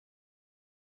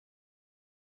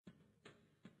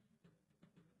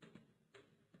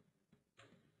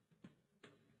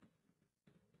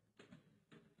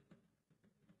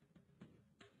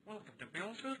Welcome to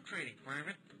Battlefield Trading,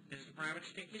 Private. This is Private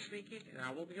Stinky speaking, and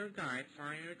I will be your guide for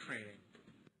your trading.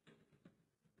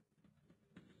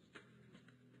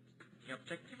 The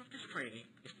objective of this trading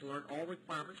is to learn all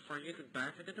requirements for you to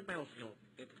dive into the battlefield,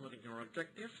 including your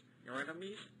objectives, your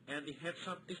enemies, and the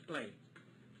heads-up display.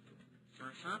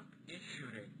 First up is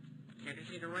shooting. Can you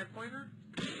see the red pointer?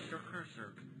 Use your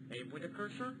cursor. Aim with the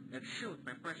cursor and shoot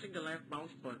by pressing the left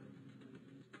mouse button.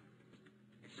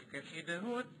 As you can see in the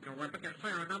hood, your weapon can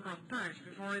fire a number of times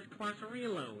before it requires a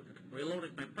reload. Reload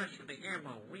it by pressing the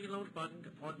ammo reload button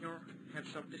on your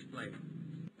heads-up display.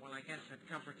 Well, I guess that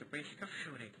covers the basic of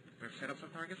shooting. We've set up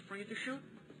some targets for you to shoot.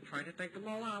 Try to take them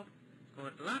all out.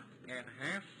 Good luck and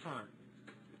have fun.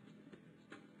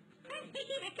 Hey,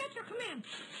 Sticky, I got your command.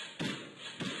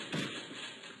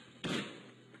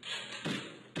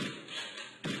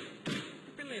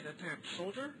 Brilliant attempt,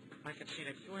 soldier. I can see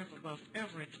that you have above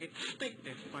average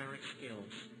instinctive firing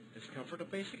skills. Discover the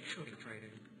basic shooting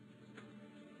training.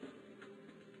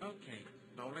 Okay,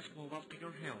 now let's move up to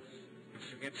your health. As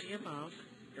you can see above,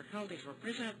 your health is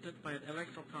represented by an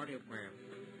electrocardiogram.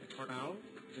 And for now,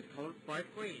 it's colored bright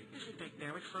green. As you take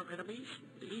damage from enemies,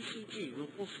 the ECG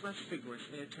will pulse less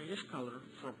vigorously and change its color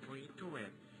from green to red.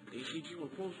 The ECG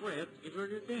will pulse red if you're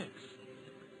dead.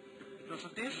 Because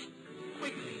of this,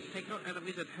 quickly take out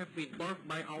enemies that have been marked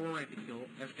by our reticle,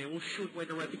 as they will shoot when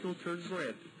the reticle turns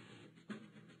red.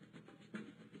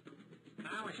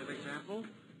 Now, as an example,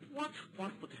 watch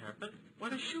what would happen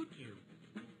when I shoot you.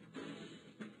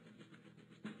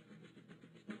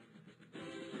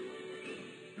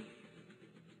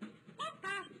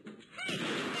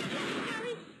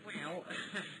 Well,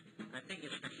 I think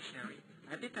it's necessary.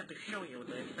 I did that to show you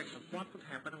the effects of what would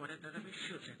happen when an enemy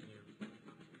shoots at you.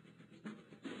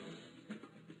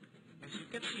 As you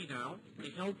can see now, the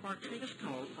health bar changes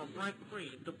color from bright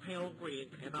green to pale green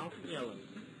and now to yellow.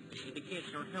 This indicates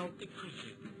your health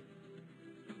decreasing.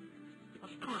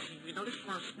 Of course, if you notice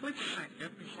for a split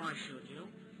second before I shoot you,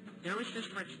 there is this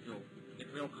reticle. In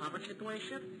real combat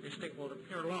situation, this thing will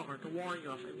appear longer to warn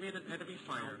you of imminent enemy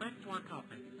fire. Now back to our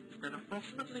topic. You can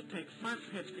approximately take 5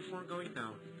 hits before going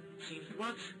down. Seems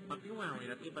much, but be wary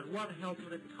that even one health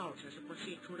unit counts as you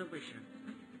proceed through the mission.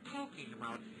 Talking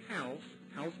about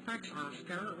health packs are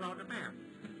scattered around the map.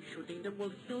 Shooting them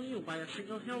will heal you by a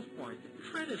single health point.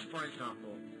 Try this, for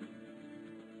example.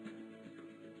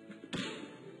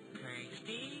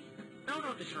 Tasty. Now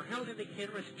notice your health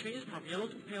indicator as it changes from yellow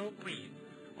to pale green.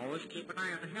 Always keep an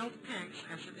eye on the health packs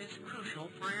as it is crucial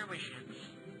for your missions.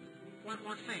 One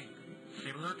more thing.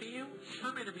 Similar to you,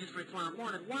 some enemies require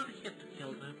more than one hit to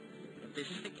kill them. If this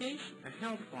is the case, a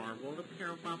health bar will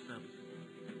appear above them.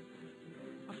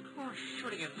 Of course,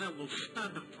 shooting at them will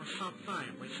stun them for some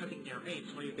time by setting their aim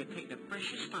so you can take the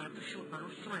precious time to shoot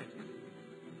unrestrained.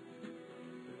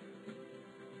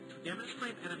 To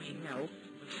demonstrate enemy health,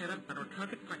 we set up our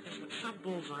target practice with some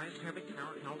bullseyes having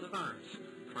tower-held arms.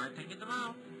 Try taking them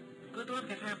out. Good luck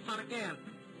and have fun again.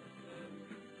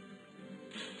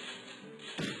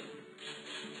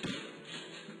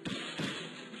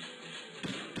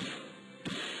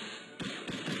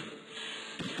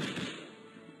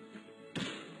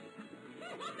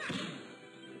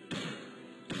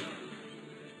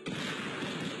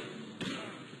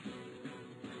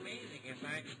 Amazing as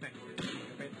I expected.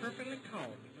 You've been perfectly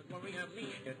calm even when we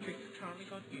unleashed the trick Charlie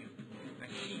on you. I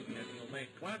see that you'll make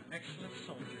one excellent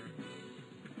soldier.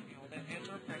 Now that ends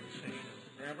our practice session.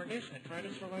 Remember this and try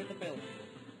to survive the battlefield.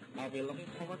 I'll be looking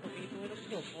forward to meeting you in the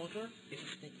field, soldier. This is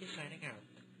Stinky signing out.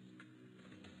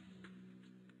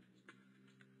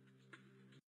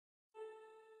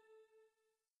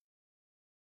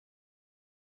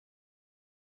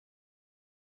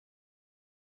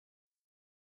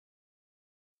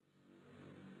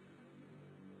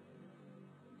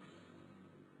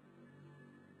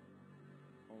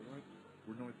 Alright,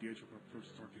 we're now at the edge of our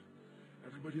first target.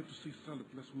 Everybody have to stay silent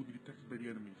lest we'll be detected by the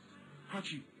enemies.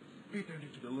 Hachi, pay attention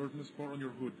to the alertness bar on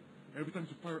your hood. Every time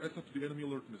you fire, add up to the enemy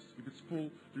alertness. If it's full,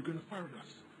 you're gonna fire at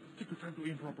us. Take your time to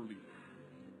aim properly.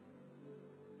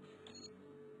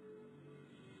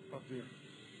 Up there.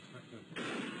 Smack them.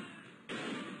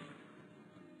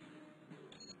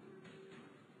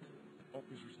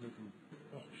 Officers never...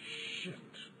 Oh,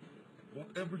 shit.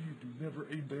 Whatever you do, never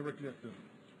aim directly at them.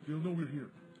 They'll know we're here.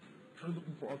 Try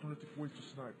looking for alternative ways to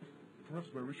snipe. Perhaps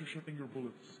by ricocheting your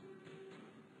bullets.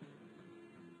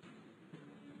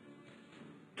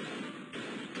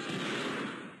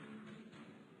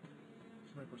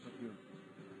 Snipers up here.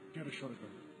 Get a shot at them.